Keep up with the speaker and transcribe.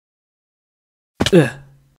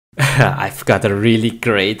I've got a really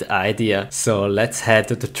great idea. So let's head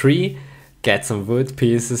to the tree, get some wood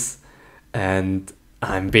pieces, and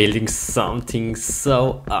I'm building something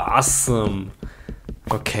so awesome.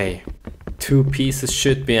 Okay, 2 pieces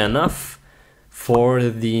should be enough. For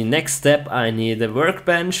the next step I need a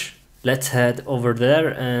workbench. Let's head over there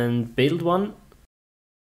and build one.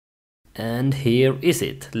 And here is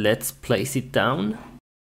it. Let's place it down.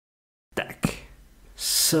 Tack.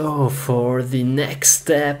 So for the next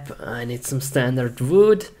step I need some standard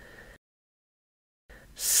wood,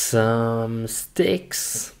 some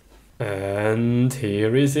sticks, and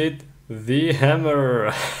here is it, the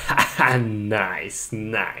hammer. Nice,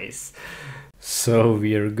 nice. So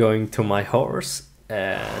we're going to my horse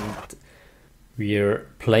and we're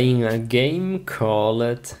playing a game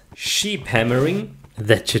called sheep hammering.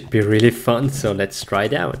 That should be really fun, so let's try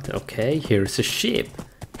it out. Okay, here's a sheep.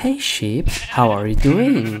 Hey sheep, how are you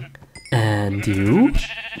doing? And you?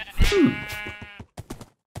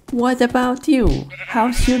 What about you?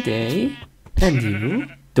 How's your day? And you?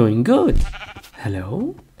 Doing good.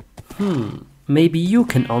 Hello? Maybe you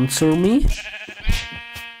can answer me?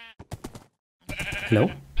 Hello?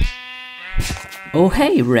 Oh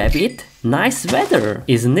hey rabbit, nice weather,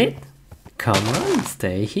 isn't it? Come on,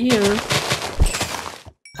 stay here.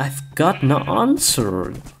 I've got no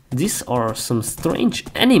answer. These are some strange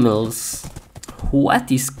animals.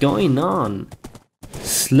 What is going on?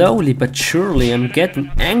 Slowly but surely I'm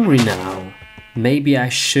getting angry now. Maybe I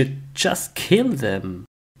should just kill them.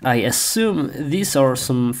 I assume these are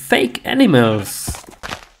some fake animals.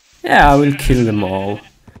 Yeah, I will kill them all.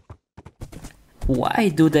 Why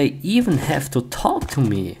do they even have to talk to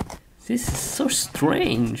me? This is so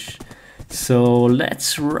strange. So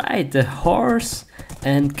let's ride the horse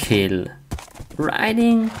and kill.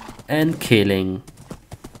 Riding and killing.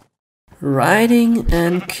 Riding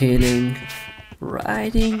and killing.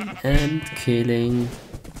 Riding and killing.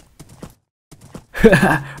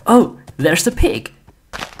 Oh, there's a pig.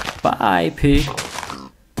 Bye, pig.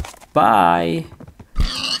 Bye.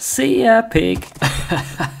 See ya, pig.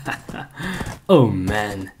 Oh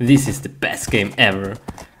man, this is the best game ever.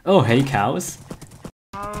 Oh, hey cows.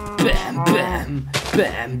 Bam, bam,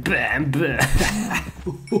 bam, bam, bam.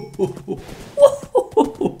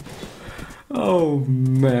 Oh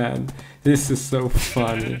man, this is so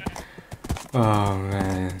funny. Oh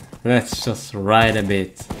man, let's just ride a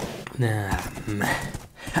bit.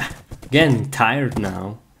 Getting tired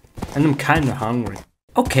now, and I'm kinda hungry.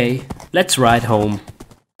 Okay, let's ride home.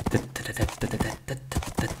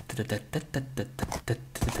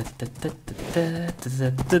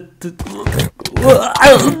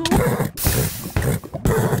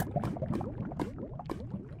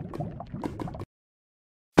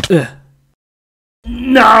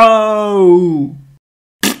 No!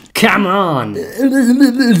 Come on!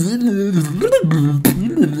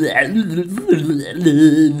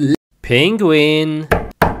 Penguin!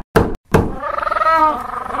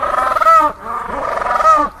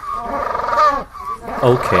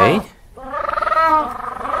 Okay.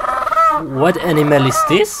 What animal is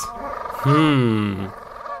this?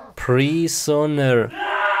 Prisoner.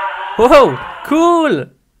 Whoa! Cool!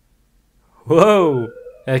 Whoa!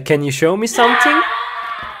 Can you show me something?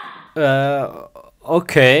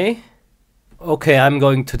 Okay. Okay, I'm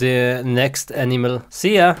going to the next animal.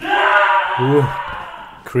 See ya! Ooh,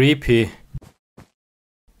 creepy.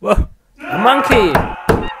 Whoa! A monkey!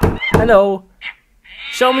 Hello!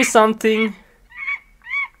 Show me something!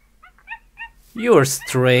 You're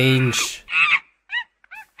strange.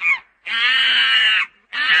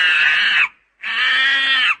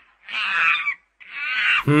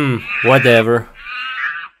 Whatever.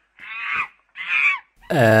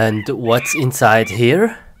 And what's inside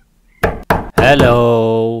here?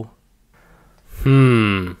 Hello.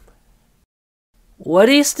 What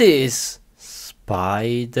is this?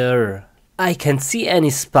 Spider. I can't see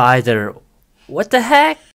any spider. What the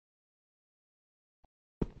heck?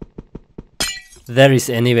 There is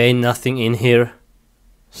anyway nothing in here.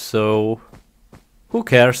 So, who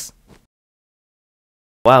cares?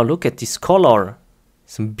 Wow, look at this color.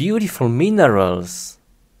 Some beautiful minerals.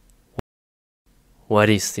 What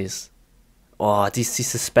is this? Oh, this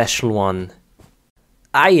is a special one.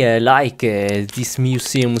 I like this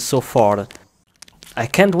museum so far. I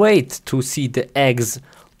can't wait to see the eggs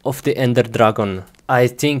of the Ender Dragon. I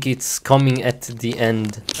think it's coming at the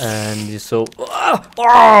end. And so...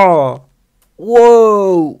 Oh!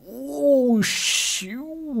 Whoa! Oh, shoot!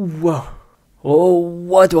 Oh,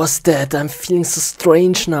 what was that? I'm feeling so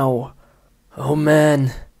strange now. Oh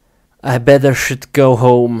man, I better should go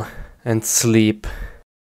home and sleep.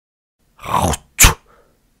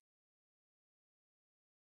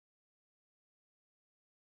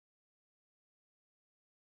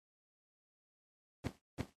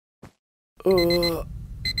 Oh,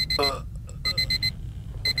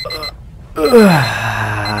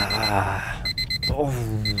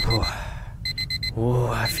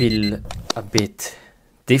 I feel a bit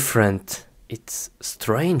different. It's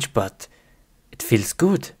strange, but it feels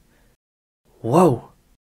good. Whoa!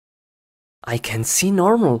 I can see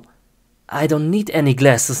normal. I don't need any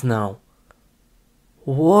glasses now.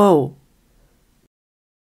 Whoa!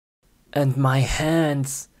 And my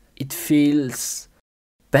hands, it feels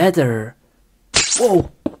better.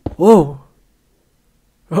 Whoa! Whoa!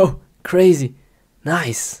 Oh, crazy.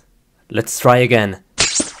 Nice. Let's try again.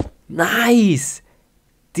 Nice!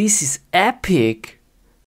 This is epic.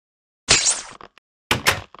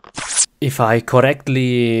 If I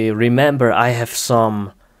correctly remember, I have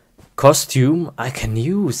some costume I can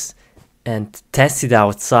use and test it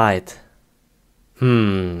outside.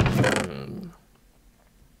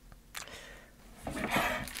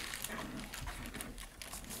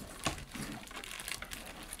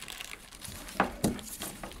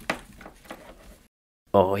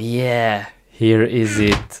 Oh yeah, here is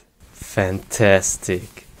it.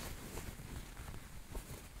 Fantastic.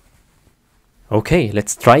 Okay,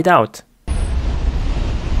 let's try it out.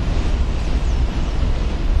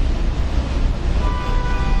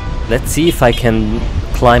 Let's see if I can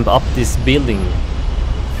climb up this building.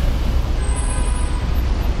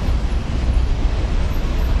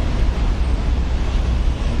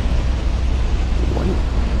 One,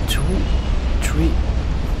 two, three,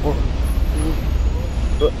 four.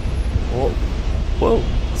 Whoa, whoa,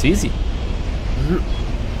 it's easy.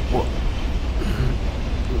 Whoa.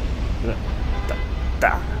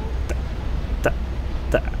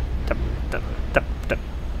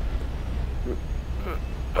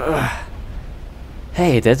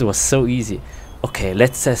 Hey, that was so easy. Okay,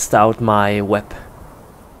 let's test out my web.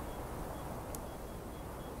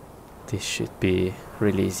 This should be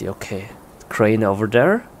really easy. Okay, crane over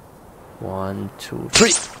there. 1, 2,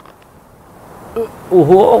 3.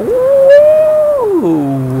 Whoa,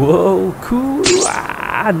 whoa, cool.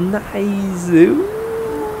 Ah, nice.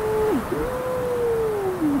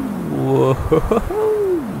 Whoa.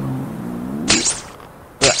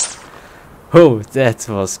 Oh, that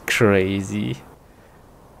was crazy.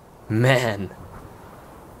 Man,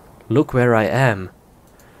 look where I am.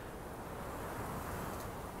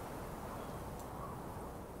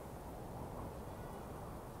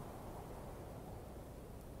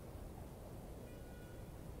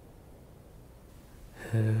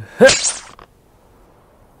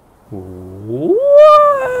 Whoa.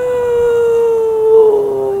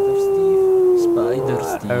 Spider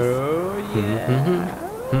Steve. Oh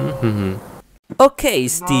yeah. Okay,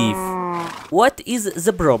 Steve. What is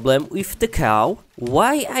the problem with the cow?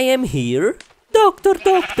 Why I am here? Doctor,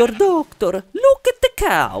 doctor, doctor, look at the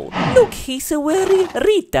cow. Look, he's a very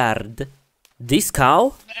retard. This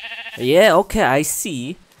cow? Yeah, okay, I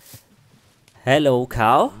see. Hello,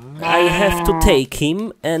 cow. I have to take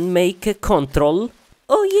him and make a control.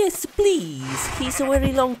 Oh yes, please. He's a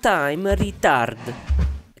very long time retard.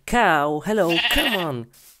 Cow, hello, come on.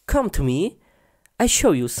 Come to me. I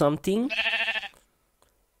show you something.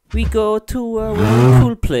 We go to a very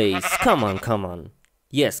cool place. Come on, come on.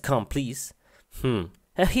 Yes, come, please.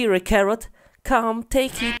 Here a carrot. Come,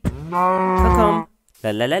 take it. Come.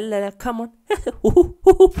 La la la la. Come on.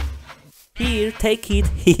 Here, take it.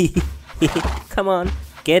 Come on,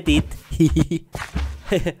 get it.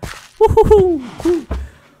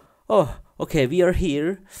 Oh, okay, we are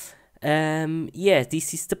here. Yeah,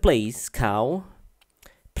 this is the place, cow.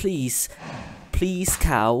 Please,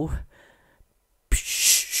 cow.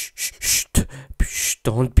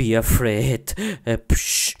 Don't be afraid.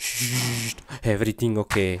 Everything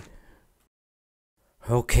okay.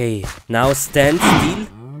 Okay, now stand still.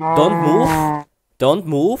 Don't move. Don't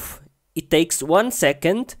move. It takes 1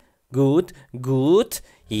 second. Good, good.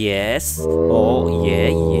 Yes. Oh, yeah,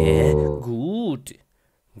 yeah. Good.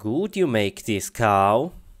 Good, you make this,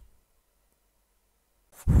 cow.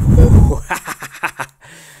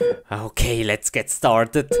 Okay, let's get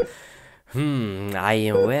started. I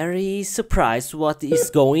am very surprised what is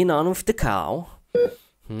going on with the cow.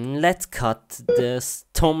 Let's cut the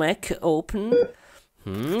stomach open.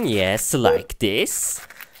 Yes, like this.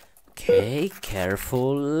 Okay,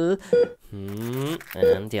 careful.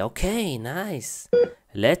 And yeah, okay, nice.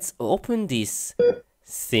 Let's open this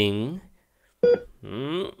thing.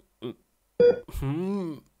 Oh.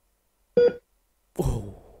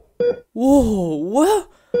 Whoa,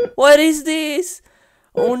 what is this?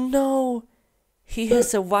 Oh no, he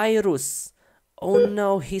has a virus. Oh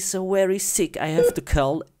no, he's very sick. I have to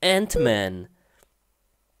call Ant-Man.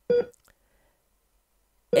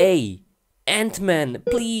 Hey, Ant-Man,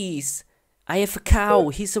 please. I have a cow.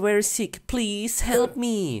 He's very sick. Please help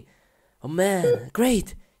me. Oh man,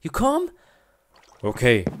 great. You come?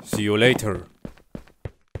 Okay, see you later.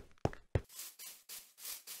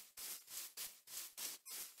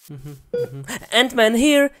 Ant-Man,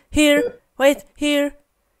 here. Wait, here.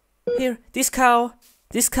 This cow.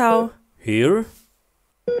 Here?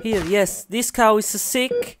 Here, yes, this cow is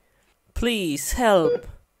sick. Please help.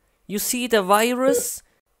 You see the virus?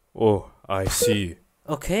 Oh, I see.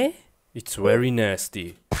 Okay. It's very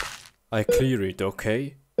nasty. I clear it,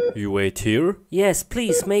 okay? You wait here? Yes,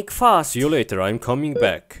 please make fast. See you later, I'm coming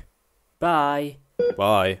back. Bye.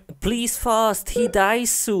 Bye. Please fast, he dies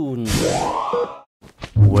soon.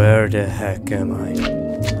 Where the heck am I?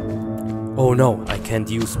 Oh no, I can't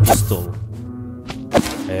use pistol.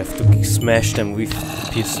 I have to smash them with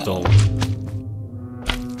pistol.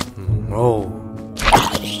 Oh.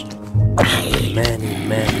 Many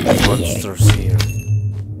monsters here.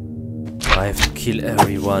 I have to kill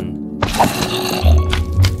everyone.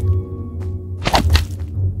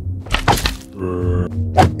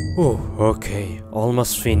 Oh, okay.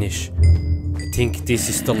 Almost finished. I think this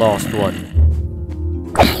is the last one.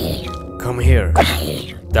 Come here.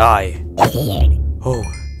 Die. Oh,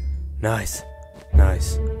 nice.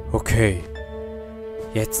 Okay.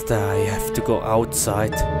 Jetzt I have to go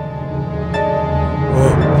outside.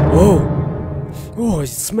 Oh, it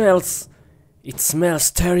smells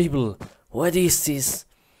terrible. What is this?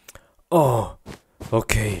 Oh,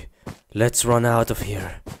 okay. Let's run out of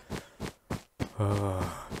here.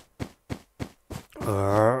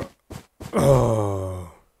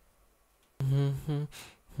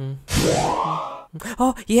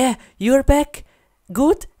 Oh, yeah, you're back.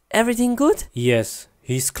 Good? Everything good? Yes,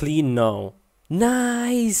 he's clean now.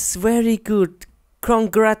 Nice, very good.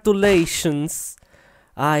 Congratulations.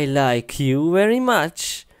 I like you very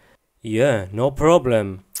much. Yeah, no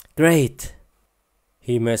problem. Great.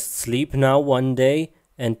 He must sleep now one day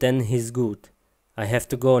and then he's good. I have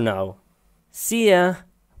to go now. See ya.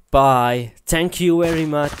 Bye. Thank you very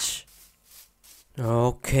much.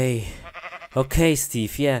 Okay,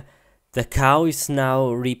 Steve, yeah. The cow is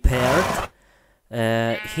now repaired.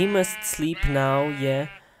 He must sleep now, yeah.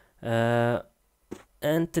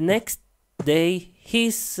 And the next day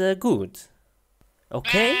he's good.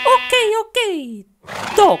 Okay? Okay.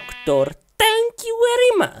 Doctor, thank you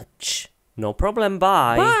very much. No problem,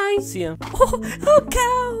 bye. Bye. See ya. Oh,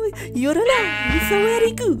 cow, you're alive,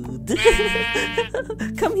 very good.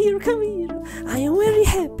 Come here. I am very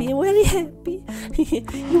happy.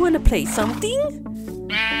 You wanna play something?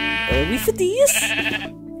 With this?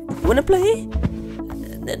 Wanna play?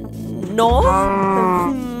 No?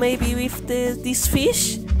 Maybe with this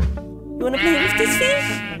fish? You wanna play with this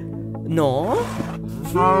fish? No?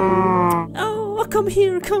 Oh, come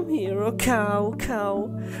here, oh cow.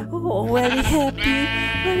 Oh, very happy,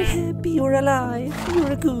 you're alive,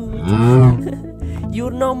 you're good.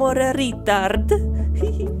 You're no more a retard.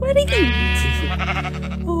 Very good.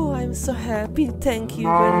 Oh, I'm so happy, thank you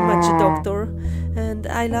very much, doctor. And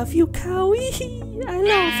I love you, cow. I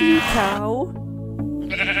love you, cow.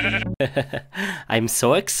 I'm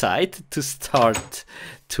so excited to start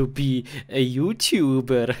to be a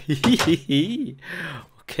YouTuber.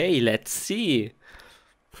 Okay, let's see.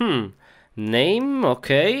 Name,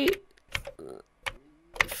 okay.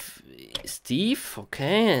 Steve,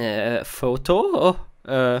 okay. Photo,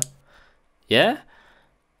 yeah.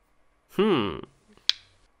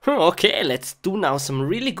 Okay, let's do now some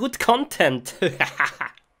really good content.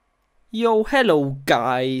 Yo, hello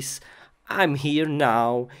guys. I'm here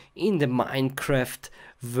now in the Minecraft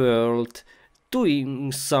world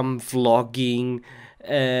doing some vlogging,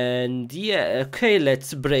 and yeah, okay,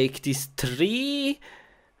 let's break this tree.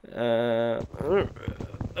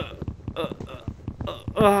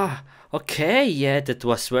 Okay, yeah, that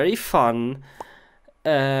was very fun.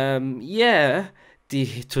 Yeah,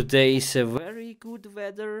 today is a very good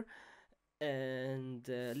weather. And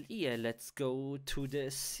yeah, let's go to the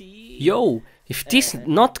sea. Yo, if this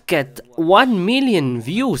not get 1 million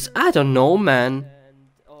views, I don't know, man.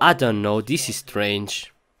 I don't know, this is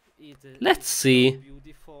strange. Let's see.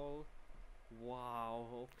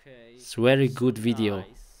 It's very good video.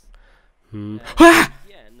 Ah!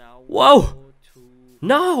 Whoa!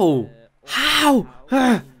 No! How?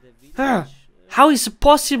 How is it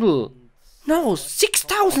possible? No,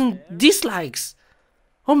 6,000 dislikes.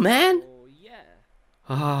 Oh man.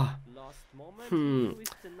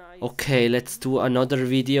 Okay, let's do another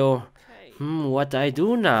video. What I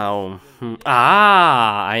do now?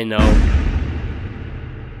 I know.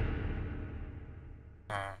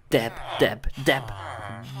 Dab, dab, dab,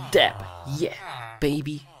 dab. Yeah,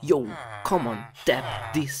 baby. Yo, come on, dab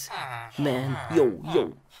this, man. Yo,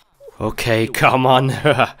 yo. Okay, come on.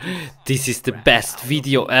 This is the best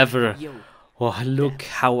video ever. Oh, look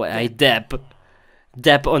how I dab.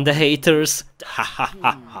 Dab on the haters. Ha ha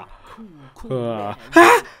ha ha.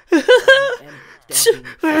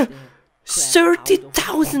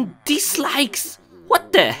 30,000 dislikes.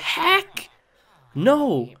 What the heck?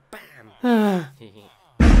 No. I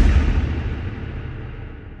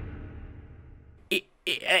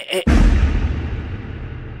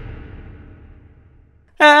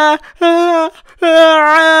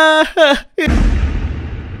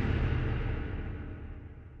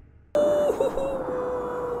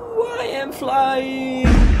am flying.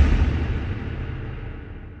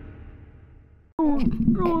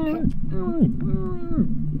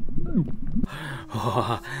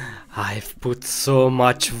 Oh, I've put so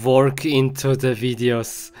much work into the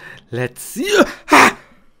videos. Let's see.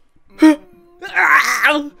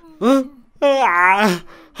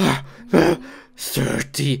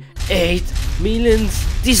 38 million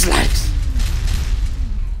dislikes.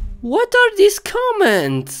 What are these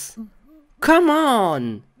comments? Come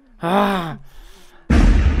on.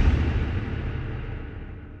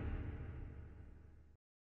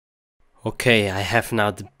 Okay, I have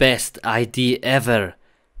now the best idea ever.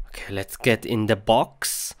 Okay, let's get in the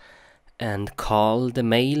box and call the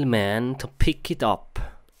mailman to pick it up.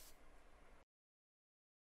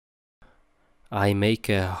 I make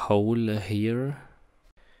a hole here.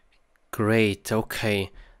 Great,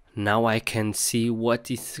 okay. Now I can see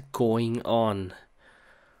what is going on.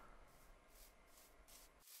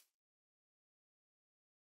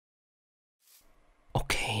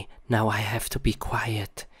 Okay, now I have to be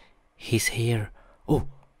quiet. He's here. Oh,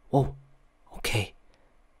 okay.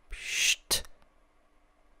 Shh.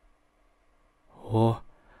 Oh,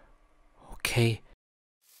 okay.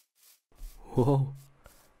 Whoa.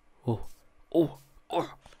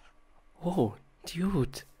 Oh,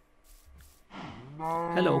 dude.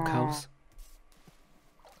 Hello, cows.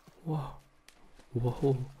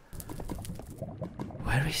 Whoa.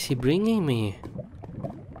 Where is he bringing me?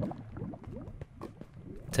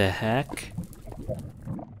 The heck?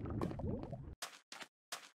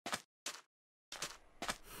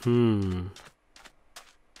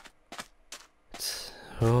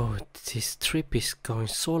 Oh, this trip is going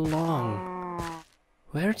so long.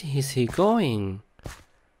 Where is he going?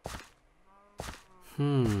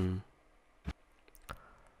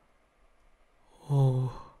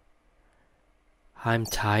 Oh, I'm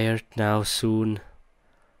tired now soon.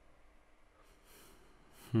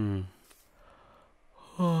 I'm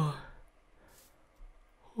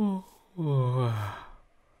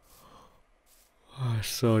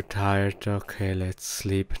so tired. Okay, let's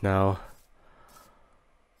sleep now.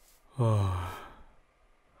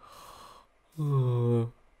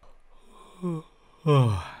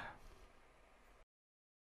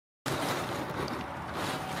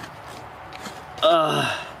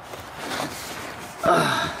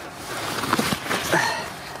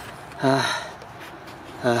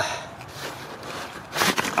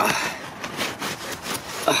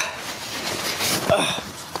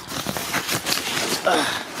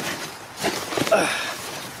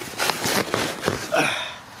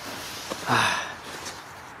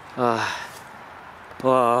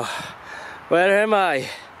 Where am I?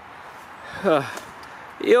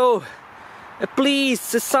 Yo, please,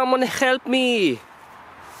 someone help me.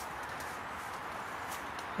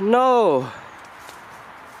 No.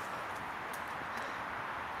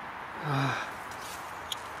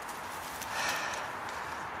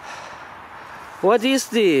 What is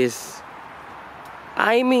this?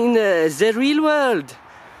 I'm in the real world.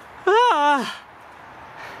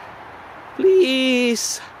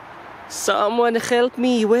 Please, someone help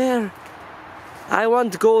me. Where? I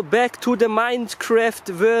want to go back to the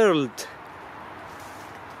Minecraft world.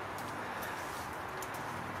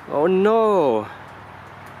 Oh no.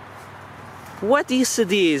 What is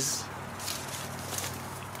this?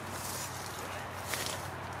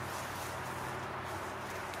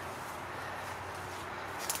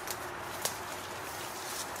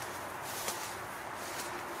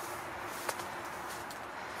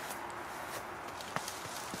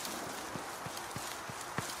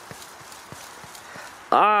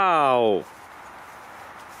 Ow!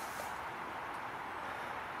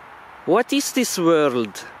 What is this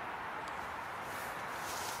world?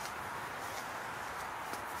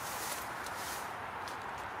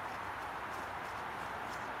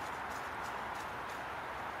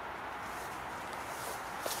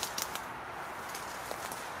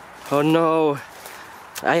 Oh no!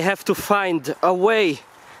 I have to find a way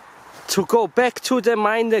to go back to the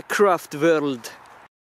Minecraft world.